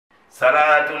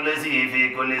صلاة الذي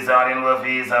في كل سهر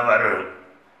وفي سفر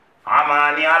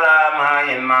amaani ala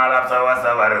maayin maa labsa wa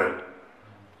sawar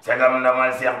cagam ndamal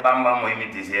Seex Bamba mooy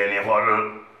miti seeni xol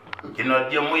ci noot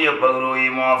jëmmu yëpp ak ruu yi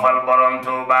moo fal borom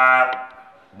Tuuba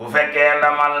bu fekkee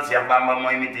ndamal Seex Bamba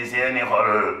mooy miti seeni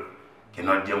xol ci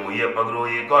noot jëmmu yëpp ak ruu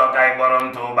yi kookaay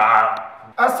borom Tuuba.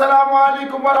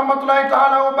 asalaamaaleykum wa rahmatulahi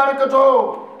taala wa barakatuh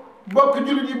bokk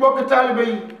jullit yi bokk taalibe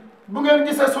yi bu ngeen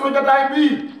gisee sunu jotaay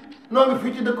bii noo ngi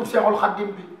fii ci dëkkub Seexul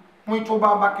Xaddim bi muy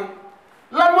Tuuba Mbàkke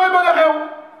lan mooy bëgg a xew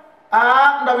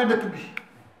ndawi dëkk bi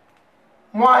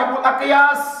Mawahibou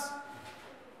Akhiass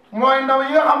mooy ndaw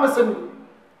yi nga xam ne seen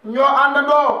ñoo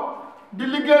àndandoo di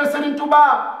liggéeyal Serigne Touba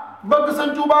bëgg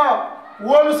Serigne Touba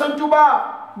wóolu Serigne Touba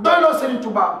doyloo Serigne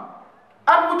Touba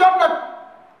at bu jot nag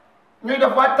ñuy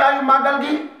def waajtaayu màggal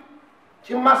gi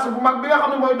ci marché bu mag bi nga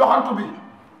xam ne mooy doxantu bi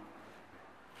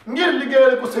ngir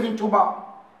liggéeyal ko Serigne Touba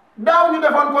daaw ñu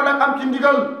defoon ko nag am ci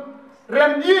ndigal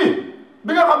ren jii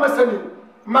bi nga xam ne seen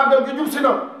màggal gi jub si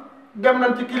na dem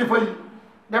nañ ci kilifa yi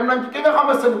dem nañ ci ki nga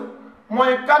xamante ne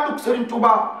mooy kàddu Serigne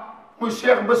Touba muy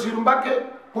Cheikh Bassirou Mbacké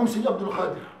moom Serigne Abdoul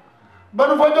Khadir ba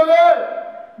nu fa jógee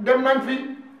dem nañ fi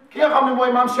ki nga xam ne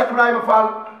mooy maam Cheikh Ibrahima Fall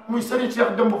muy Serigne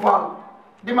Cheikh Demba Fall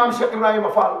di maam Cheikh Ibrahima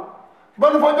Fall ba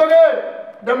nu fa jógee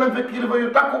dem nañ fi kilifa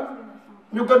yu takku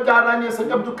ñu gën caa ràññee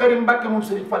Serigne Abdou Karim Mbacké moom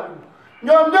Serigne Fall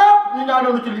ñoom ñëpp ñu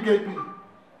ñaanoonu ci liggéey bi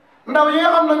ndaw yi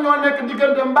nga xam ne ñoo nekk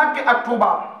diggante Mbacké ak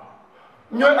Touba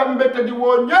ñooy am mbégte di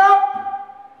woo ñëpp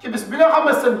ci bis bi nga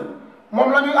xamante ni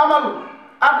moom la ñuy amal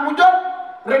at mu jot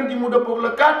ren di mu dëppoo le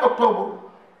 4 octobre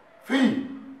fii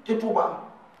ci Touba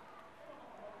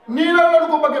nii la ñu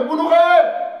ko bëggee bu nu xëyee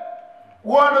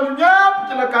woo nañu ñëpp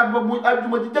ci le 4 boobu muy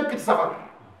àjjuma ji jëkk ci safar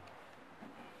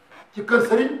ci kër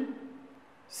Serigne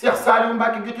Cheikh Saliou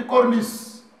Mbacké gi ci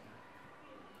corniche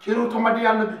ci route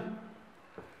Madiane bi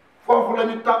foofu la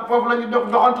ñu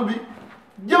doxantu bi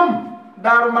jëm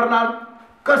Daaru Marnaan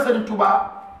kër Serigne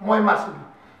Touba mooy marché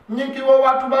bi ñu ngi ciy woo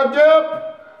waa Touba gépp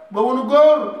ba wunu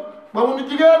góor ba wunu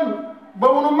jigéen ba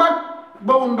wunu mag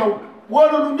ba wunu ndaw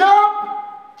woo nañu ñëpp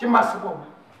ci marché boobu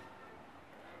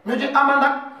ñu ci amal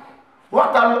nag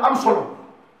waxtaan yu am solo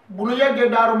bu nu yeggee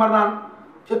Daaru Marnaan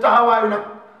ci taxawaayu nag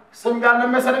sëñ Gana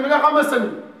Messéré mi nga xam ne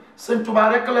sëñ Touba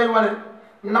rek lay wane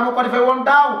na ma ko defee woon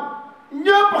daaw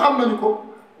ñëpp xam nañu ko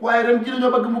waaye ren ji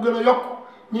dañoo bëgg mu gën a yokk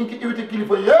ñu ngi ci invité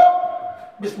kilifa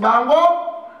yëpp bis baa ngoo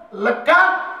le 4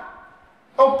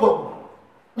 octobre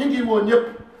ñu ngi woo ñëpp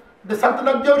di sant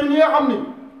nag jawriñ yi nga xam ni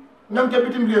ñoom ca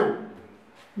bitim réew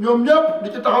ñoom ñëpp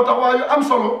di ci taxawaay yu am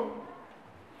solo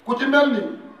ku ci mel ni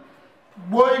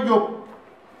Booy Jóob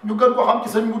ñu gën ko xam ci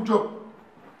sëñ Mut Jóob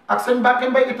ak sëñ Mbàkke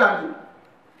Mbay Italie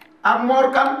ak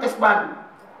Mor Kan Espagne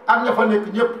ak ña fa nekk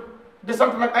ñëpp di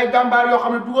sant nag ay jàmbaar yoo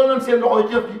xam ne dugal nañ seen loxoy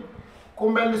jëf ji ku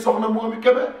mel ni soxna Moomi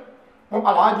Kebe moom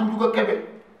Alhaaji Njuga Kebe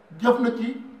jëf na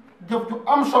ci jëf ju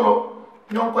am solo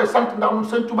ñoo ngi koy sant ndax ñun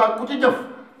sëñ Touba ku ci jëf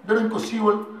danañ ko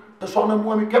siiwal te soxna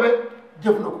Moomi Kebe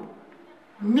jëf na ko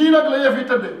nii nag la yëf yi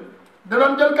tëddee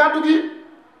danañ jël kàddu gi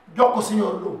jox ko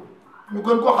Signor Lo ñu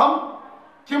gën ko xam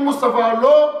ci Moustapha Lo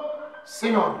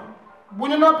Signor bu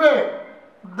ñu noppee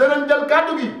danañ jël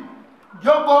kàddu gi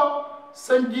jox ko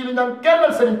sëñ Jili Ñang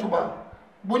kennal sëñ Touba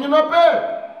bu ñu noppee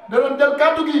danañ jël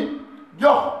kàddu gi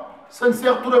jox sëñ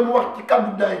Cheikh Touré mu wax ci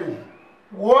kàddu daayira yi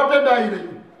woote daayira yi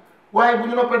waaye bu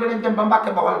ñu noppee danañ dem ba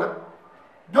Mbàkke Bawal nag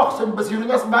jox sëñ Bassirou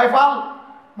Niass Baye Fall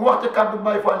mu wax ci kàddu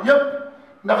Baye Fall yépp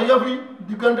ndax yëf yi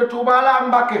diggante Touba la ak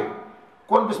Mbàkke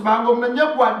kon bis baa ngoom na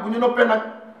ñëpp waaj bu ñu noppee nag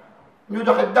ñu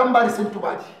joxe jàmbaari sëñ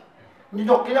Touba ji ñu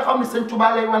jox ki nga xam ne sëñ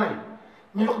Touba lay wane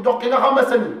ñu jox ki nga xam ne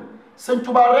sëñ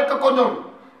Touba rek ko ñor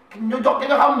ñu jox ki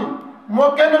nga xam ni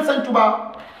moo kennal sëñ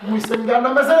Touba muy sëñ Gana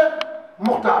Messéré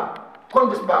Muxtaar kon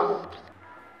bis baa ngoom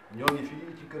ñoo ngi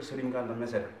fii ci kër Serigne Gana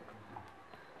Messéré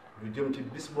lu jëm ci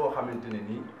bis boo xamante ne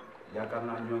nii yaakaar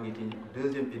naa ñoo ngi ci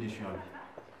 2e édition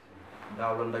bi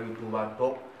daaw la ndawi Touba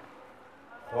toog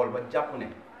xool ba jàpp ne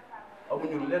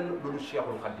amuñu lenn lu dul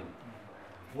Cheikhul Khadim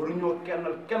waruñoo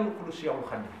kennal kenn ku dul Cheikhul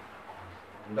Khadim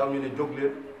ndaw ñu ne jóg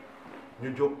leen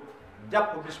ñu jóg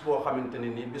jàpp bis boo xamante ne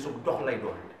nii bisu dox lay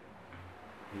doon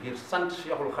ngir sant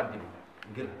Cheikhul Khadim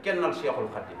ngir kennal Cheikhul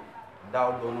Khadim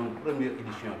daaw doonoon 1e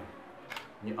édition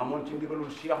bi ñu amoon ci ndigalul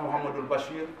Cheikh Mouhamadul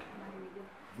Bachir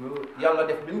yàlla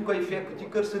def bi ñu koy fekk ci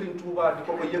kër Serigne Touba di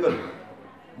ko yëgal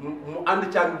mu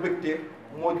ànd caag mbégte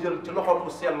moo jël ci loxoom bu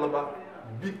sell ba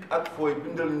big ak fooy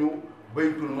bindal ñu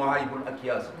baytul Mawahibou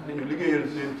Akhiass ni ñu liggéeyal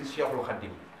leen ci Cheikhul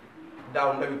Khadim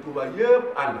daaw ndawi Touba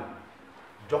yëpp ànd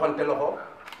joxante loxo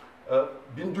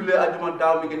biñ jullee ajjuma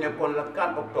daaw mi ngi nekkoon la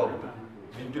 4 octobre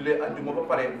biñ jullee ajjuma ba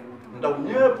pare ndaw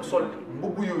ñëpp sol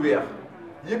mbubb yu weex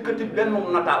yëkkati benn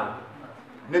nataal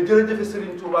ne jërëjëfe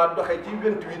Serigne Touba doxee ci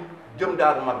 28 jëm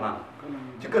Daaru Marnaan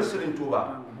ci kër Serigne Touba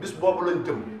bis boobu lañ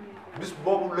jëm bis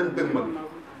boobu lañ dëgmal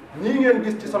ñii ngeen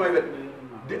gis ci sama wet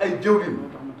di ay jëwriñ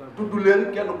tudd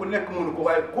leen kenn ku nekk mënu ko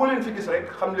waaye koo leen fi gis rek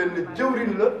xam leen ne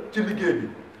jëwriñ la ci liggéey bi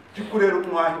ci kuréelu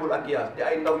Mawahibou Akhiass di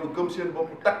ay ndaw yu gëm seen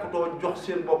bopp takkutoo jox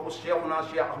seen bopp Cheikhuna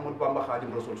Cheikh Ahmadou Bamba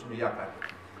Khadim Rasoul suñu yaakaar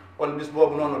kon bis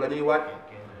boobu noonu la ñuy waaj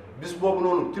bis boobu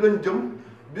noonu ci lañ jëm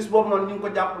bis boobu noonu ñu ngi ko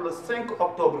jàpp le 5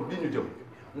 octobre bii ñu jëm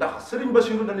ndax Serigne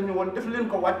Bassirou danañu woon def leen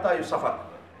ko waajtaayu safar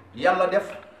yàlla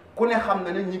def ku ne xam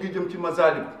na ne ñi ngi jëm ci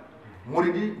Masalik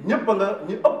murid yi ñëpp a nga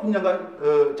ñi ëpp ña nga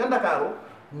ca Ndakaaru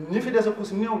ñi fi des a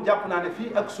kus néew jàpp naa ne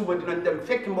fii ak suba dinañ dem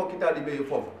fekki mbokki taalibe yi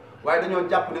foofu waaye dañoo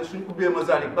jàpp ne suñ ubbee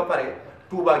Masalik ba pare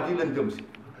Touba gii lañ jëm si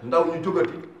ndaw ñu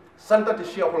jógati santati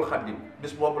Cheikhul Khadim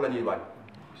bis boobu la ñuy waaj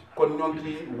kon ñoo ngi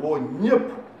ci woo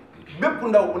ñëpp bépp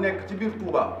ndaw bu nekk ci biir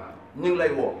Touba ñu ngi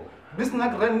lay woo bis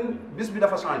nag ren bis bi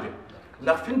dafa changé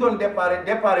ndax fi ñu doon déparé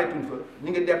tuñ fa ñu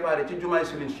ngi déparé ci jumaay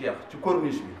Serigne Cheikh ci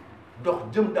corniche bi dox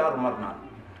jëm Daaru Marnaan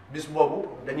bis boobu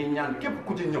dañuy ñaan képp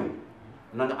ku ci ñëw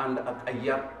na nga ànd ak ay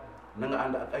yar na nga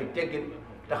ànd ak ay teggin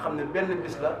te xam ne benn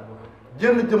bis la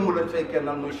jënn jëmm lañ fay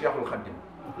kennal muy Cheikhul Khadim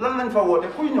lan lañ fa woote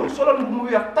kuy ñëw solal bu mu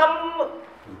weex tàll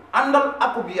àndal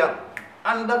akub yar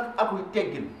ànd ak akuy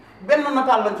teggin benn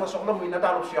nataal lañ fa soxla muy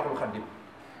nataalu Cheikhul Khadim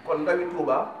kon ndawi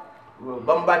Touba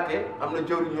ba Mbàkke am na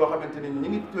jëwriñ yoo xamante ne ñi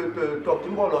ngi toog ci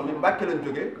mbooloo mi Mbàkke lañ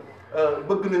jógee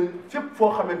bëgg nañ fépp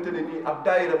foo xamante ne nii ab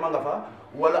daayira ma nga fa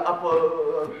wala ab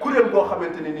kuréel boo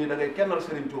xamante ne nii da ngay kennal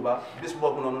Serigne Touba bis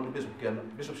boobu noonu du bisub kenn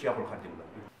bisub Cheikhul Khadim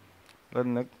la.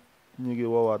 ren nag ñu ngi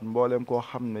woowaat mbooleem koo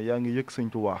xam ne yaa ngi yëg Sëñ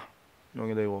Touba ñoo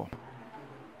ngi lay woo.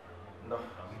 ndax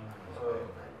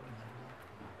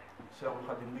Cheikhul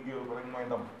Khadim liggéeyoo ko rek mooy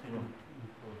ndam ci ñun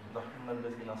ndax inna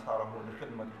allazina saarahu li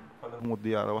xidmati mu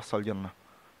diyaara wasal janna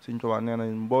Sëñ Touba nee nañ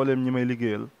mbooleem ñi may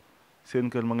liggéeyal seen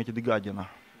kër ma nga ci digg àjjana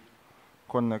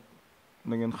kon nag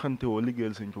na ngeen xantewoo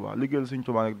liggéeyal Sëñ Touba liggéeyal Sëñ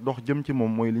Touba nag dox jëm ci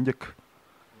moom mooy li njëkk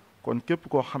kon képp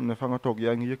koo xam ne fa nga toog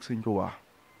yaa ngi yëg Sëñ Touba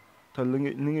te li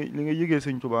nga yëgee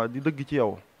Sëñ Touba di dëgg ci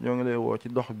yow ñoo ngi lay woo ci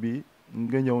dox bi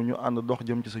nga ñëw ñu ànd dox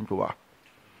jëm ci Sëñ Touba.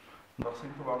 ndax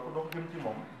Sëñ Touba ku dox jëm ci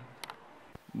moom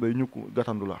day ñu ko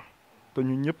gàttandu la te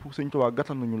ñu ñëpp Sëñ Touba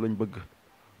gàttanduñu lañ bëgg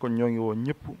kon ñoo ngi woo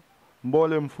ñëpp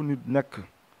mbooleem fu nit nekk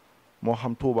moo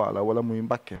xam Touba la wala muy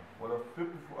Mbàkke wala fépp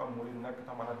fu am murid nekk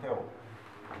te mën a teew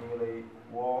ñu ngi lay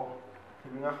woo ci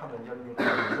bi nga xam ne njëriñu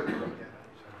lépp la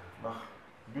ndax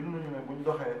bind nañu ne buñ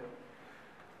doxee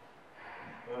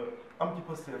am ci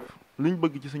pësteef liñ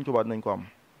bëgg ci Sëñ Touba dinañ ko am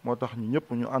moo tax ñu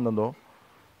ñëpp ñu àndandoo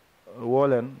woo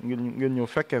leen ngeen ñëw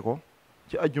fekkee ko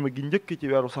ci ajjuma gi njëkk ci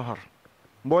weeru safar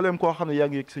mbooleem koo xam ne yaa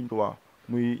ngi yëg Sëñ Touba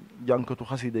muy jànkatu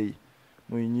xasida yi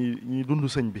muy ñi dund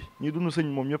sëñ bi ñi dund sëñ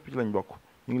moom ñëpp ci lañ bokk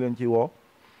ñu ngi leen ci woo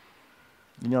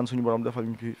di ñaan suñu borom defal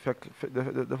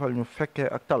ñu fekkee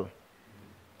ak tal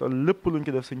te lépp luñ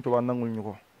ci def Sëñ Touba nangul ñu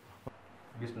ko.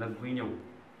 bis nag buy ñëw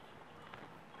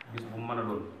bis bu mën a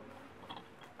doon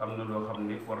am na loo xam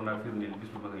ne war naa firndeel bis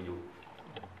bu ma ngay ñëw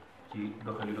ci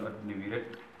doxalinu adduna bi rek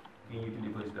kii ñuy tuddi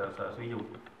président saa suy ñëw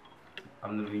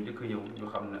am na luy njëkk a ñëw ñu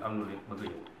xam ne am na lu bëgg a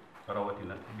ñëw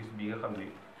rawatina bis bi nga xam ne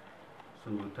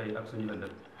suñu tey ak suñu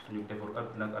ëllëg suñu defaru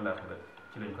adduna ak àllaaxira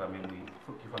ci lañ ko amee muy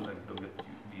fukki fan ak juróom-ñett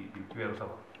di weeru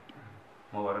safar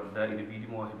moo waral daayira bii di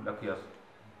Mawahibou Akhiass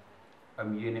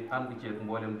am yéene ànd ceeg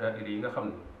mboolem daayira yi nga xam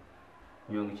ne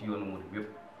ñoo ngi ci yoonu murid yépp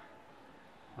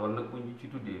loolu nag bu ñu ci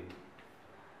tuddee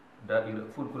daayira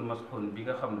fulkul masxoon bi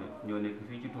nga xam ne ñoo nekk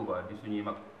fii ci Touba di suñuy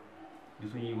mag di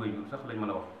suñuy wëyjur sax lañ mën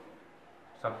a wax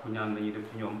sàkku ñaan lañuy def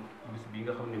ci ñoom bis bi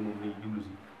nga xam ne moom lañu jublu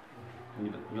si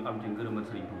ñu am ci ngërëmal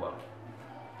Sëriñ Touba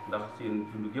ndax seen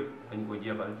dund gépp dañ ko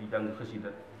jeexal ci jàng xasida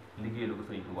liggéey la ko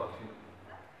Sëriñ Touba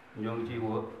ñoo ngi ciy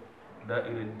woo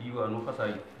daayira diiwaanu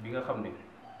xasaay bi nga xam ne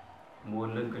moo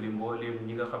lënkali mbooleem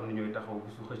ñi nga xam ne ñooy taxaw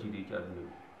bisu xasida yi ci àdduna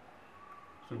bi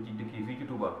suñ ci dëkkee fii ci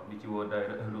Touba di ci woo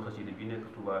daayira ahlu xasida bi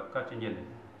nekk Touba kàcce njënd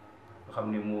nga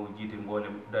xam ne moo jiite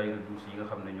mboolem daayira duus yi nga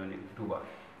xam ne ñoo nekk ci Touba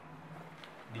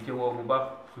di ci woo bu baax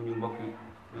suñu mbokki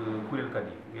kuréelkat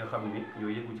yi nga xam ne ñoo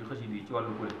yëngu ci xasida yi ci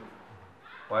wàllu kuréel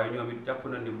waaye ñoom it jàpp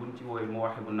na ne buñ ci woowee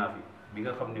Mawahibou Naafi bi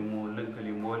nga xam ne moo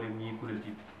lënkali mboolem ñiy kuréel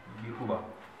ci biir Touba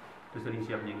te Serigne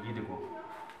Cheikh ñi jiite ko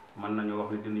mën nañoo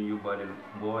wax ne dinañ yóbbaale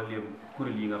mbooleem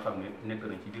kuréel yi nga xam ne nekk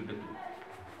na ci biir dëkk bi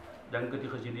jàngkati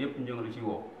xasida yëpp ñoo ngi la ci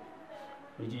woo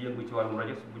ñi ci yëngu ci wàllum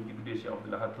rajo buñ ci tuddee Cheikh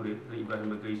Abdoulaye Touré Serigne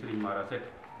Ibrahima Gueye Serigne Mara Seck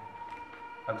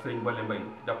ak Serigne Bale Mbaye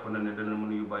jàpp na ne dana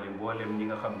mën a yóbbaale mbooleem ñi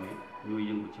nga xam ne ñoo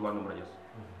yëngu ci wàllum rajo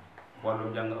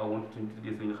wàllum njàng awoon suñ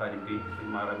tuddee Serigne Khadim Gueye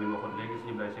Serigne Mara mi waxoon léegi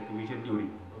Serigne Ibrahima Seck mi seen jëwriñ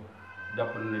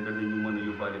jàpp na ne danañu mën a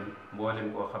yóbbaale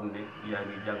mbooleem koo xam ne yaa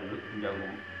ngi jàng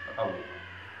njàngum aw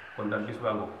kon daal bis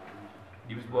baa ngoog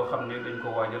di bis boo xam ne dañ ko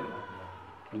waajal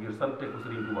ngir sante ko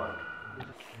Serigne Touba.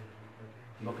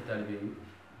 mbokki taalibe yi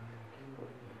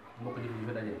mbokk jëf yi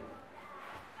fi daje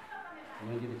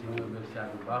ñu ngi jëlee ci ñëw benn siyaar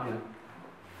bu baax nag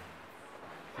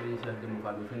Serigne Cheikh Jëmm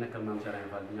Fall bi fi nekkal maam Cheikh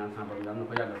Fall di ñaan sama borom yàlla na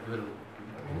ko yàggal ci wéral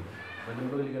ba li mu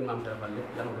bëgg liggéeyal maam Cheikh Fall lépp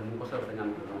yàlla ko ni ko soobee te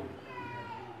ñaan ko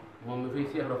moom mi fiy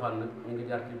Cheikh Fall nag ñu ngi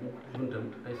jaar ci buntam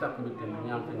tey sàkk mbégteem di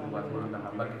ñaan sëñ Touba si mën a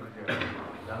taxaw barke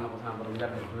yàlla na ko sama borom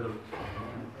yàggal ci wéral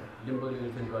li mu bëgg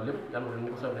liggéeyal sëñ Touba lépp yàlla ko ni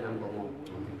ko soobee te ñaan ko moom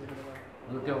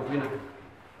ñu teew fii nag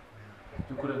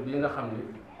ci kuréel bii nga xam ne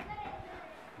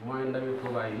mooy ndawi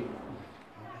Touba yi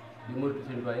di muritu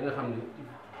sëñ Touba yi nga xam ne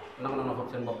nangu na foofu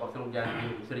seen bopp ak seen jaay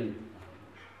ci sëriñ bi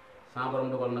sama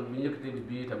borom dogal nag bi ñu yëkkatee di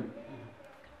bii itam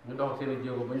ñu dox ak seen i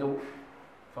jéego ba ñëw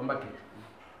fa Mbàkke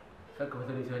fekk fa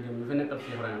sëriñ Cheikh Jëm ñu fi nekkal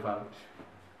Cheikh Ibrahima Fall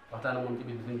waxtaan ak moom ci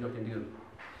bis bi suñu jox ci ndigal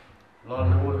loolu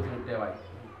nag mooy suñu teewaay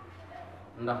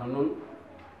ndax nun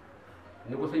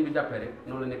ni ko sëñ bi jàppee rek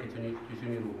noonu la nekk ci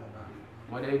suñu ruu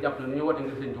mooy dañuy jàpp ne nu ñu woote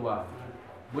ngir sëñ Tuubaa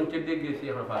buñ ca déggee Cheikh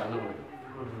Ibrahima Fall nangu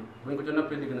buñ ko ca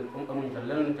noppee dégg nag amuñ ca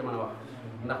leneen luñ ca mën a wax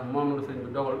ndax moom la sëñ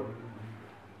bi dogal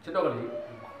ci dogal yi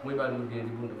muy bàyyi mu dee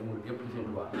di buntu bi murid yëpp ci sëñ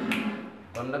Tuubaa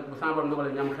kon nag bu sama borom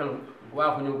dogalee ñam xelum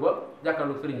waaxu ñëw ba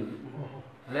jàkkaarloo sëriñ bi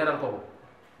leeral ko ko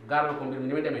gaaral ko mbir mi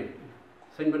ni muy demee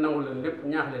sëñ bi nangul leen lépp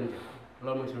ñaax leen ci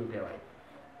loolu mooy suñu teewaay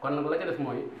kon nag la ca def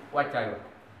mooy wàccaay wa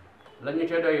la ñu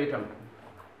cay doy itam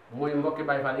mooy mbokki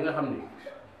Baay Faal yi nga xam ne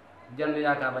jenn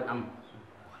yaakaar lañ am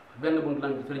benn bunt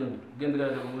lañ ci sëriñ bi génn ga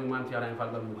muy maam Cheikh Ibrahima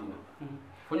Fall ba mu dina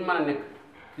fu ñu mën a nekk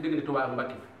ci diggante Touba ak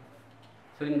Mbacké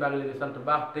sëriñ baa ngi leen di sant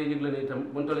baax tey yëg la ne itam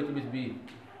buñ tollee ci bis bii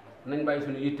nañ bàyyi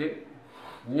suñu yitte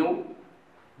ñëw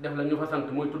def la ñu fa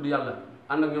sant mooy tudd yàlla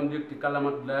ànd ak ñoom di ci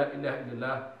kalamat la ilaha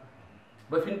illallah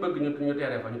ba fi ñu bëgg ñu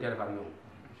teeree fa ak ñoom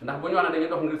ndax bu ñu wax ne dañuy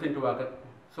dox ngir sëñ Touba kat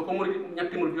su ko murid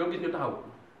ñetti murid yoo gis ñu taxaw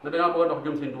ne dañoo bëgg a dox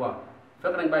jëm sëñ Touba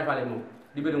fekk nañ Baay Faal moom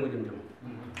di bëri nga jëm ci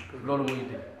moom loolu mooy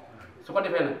yitte su ko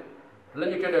defee nag la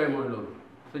ñu koy doyee mooy loolu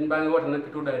sëñ baa ngi woote nag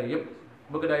ci tur daayira yëpp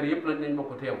bëgg daayira yëpp nag nañ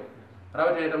bokk teew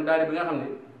rawatina itam daayira bi nga xam ne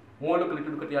moo lëkkale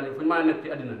tuddkat yàlla yi fu ñu mën a nekk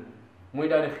ci àddina muy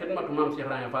daayira xidmatu maam Cheikh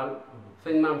Ibrahima Fall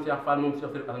sëñ maam Cheikh Fall moom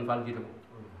Cheikh Sëriñ Assane Fall jiite ko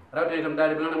rawatina itam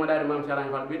daayira bi nga xam ne mooy daayira maam Cheikh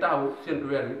Ibrahima Fall bi taxaw séntu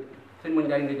weer bi sëñ mu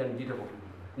Njaay ngi jan jiite ko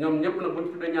ñoom ñëpp nag buñ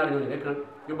tuddee ñaari ñooñu rek nag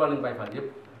yóbbal nañu Baay Fall yëpp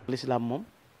lislaam moom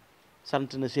sant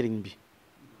na sëriñ bi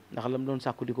ndax lam doon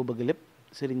sàkku di ko bëgg lépp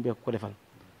sëriñ bee ko defal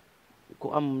ku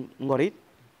am ngor it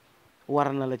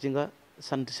war na la ci nga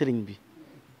sant sëriñ bi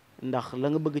ndax la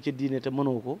nga bëgg ca diine te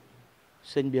mënoo ko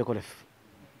sëñ bee ko def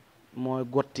mooy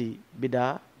gotti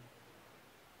bidaa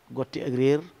gotti ak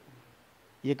réer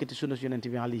yëkkati sunna su yonent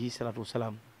bi alayhi salaatu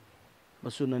wasalaam ba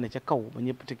sunna ne ca kaw ba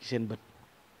ñëpp teg ci seen bët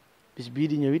bis bii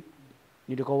di ñëwit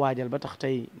ñu di ko waajal ba tax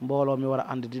tey mbooloo mi war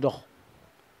a ànd di dox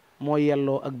mooy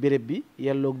yelloo ak béréb bi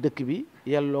yelloo ak dëkk bi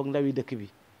yelloo ak ndawi dëkk bi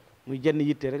muy jenn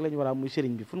yitte rek la ñu war a am muy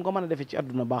sëriñ bi fu ñu ko mën a defee ci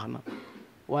àdduna baax na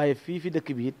waaye fii fi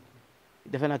dëkk bi it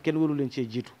defe naa kenn waru leen cee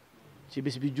jiitu ci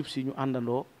bis bi jub si ñu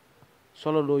àndandoo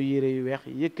solandoo yére yu weex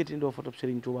yëkkatindoo fotob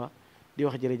Serigne Touba di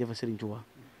wax jërëjëf Serigne Touba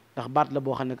ndax baat la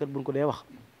boo xam ne kat buñ ko dee wax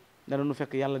dana nu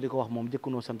fekk yàlla di ko wax moom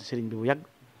jëkkunoo sant Serigne bi bu yàgg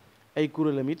ay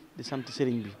kuréelam it di sant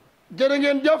Serigne bi. jërë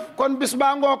ngeen jëf kon bis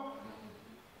baa ngoog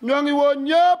ñoo ngi woo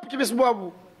ñëpp ci bis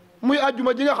boobu muy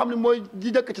ajjuma ji nga xam ne mooy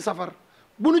ji jëkk ci safar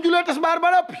bu nu julee tisbaar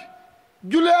ba noppi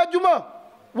julee ajjuma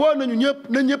woo nañu ñëpp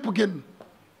na ñëpp génn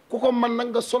ku ko mën nag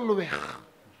nga sol lu weex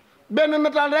benn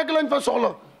nataal rek lañ fa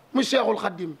soxla muy Cheikhul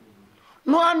Khadim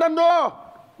nu àndandoo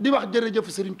di wax jërëjëf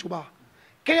Serigne Touba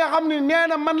ki nga xam ne nee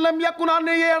na man lam yakun an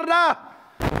yerda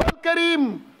fal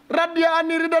karim radiya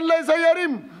ani ridan lay sa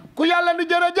yarim ku yàlla ni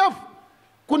jërëjëf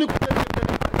ku ni ko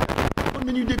jërëjëf kon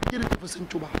nañuy dégg jërëjëf Serigne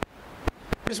Touba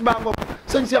bis baa ngoog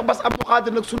sëñ Cheikh Bass Abdou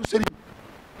Khadir nag sunu Serigne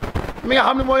mi nga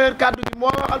xam ne moo yor kàddu gi moo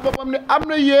waxal boppam ne am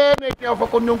na yéene teew fa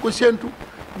kon ñoo ngi ko séentu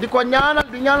di ko ñaanal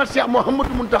di ñaanal Cheikh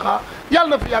Mouhamadou Mountakha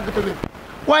yàlla na fi yàgg te wér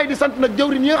waaye di sant nag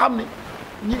jawriñ yi nga xam ne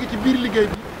ñi ngi ci biir liggéey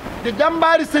bi di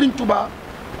jàmbaari Serigne Touba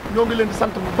ñoo ngi leen di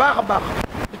sant bu baax a baax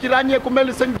di ci ràññee ku mel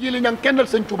ni sëñ Jili Ñang kennal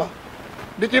sëñ Touba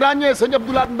di ci ràññee sëñ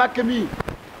Abdoulaat Mbacke mii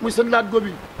muy sëñ Laat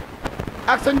Gobi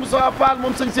ak sëñ Moussa Fall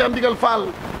moom sëñ Cheikh Ndigal Fall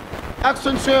ak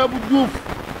sëñ Soya bu Diouf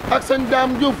ak sëñ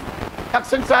Dame Diouf ak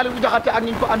sëñ Saliou Jaxate ak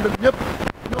ñi ñu ko àndal ñëpp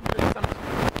ñoo ngi leen di sant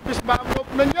bis baa moom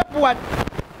na ñëpp waaj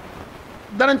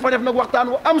danañ fa def nag waxtaan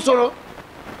wu am solo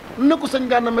na ko sëñ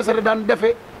Gana Messéré daan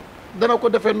defe dana ko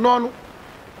defee noonu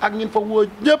ak ñin fa woo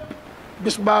ñëpp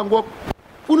bis baa ngoog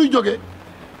fu ñuy jógee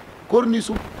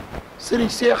korniisu sëriñ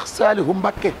Cheikh Saliou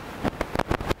Mbacké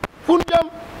fu ñu jëm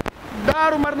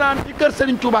Daaru Marnaan ci kër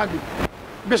Serigne Touba gi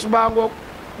bis baa ngoog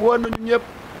woo nañu ñëpp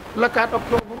le 4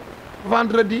 octobre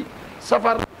vendredi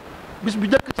safar bis bu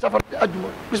njëkk ci safar di ajjuma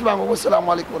bis baa nga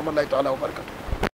wasalaamaaleykum wa rahmatullahi taala wa barakatu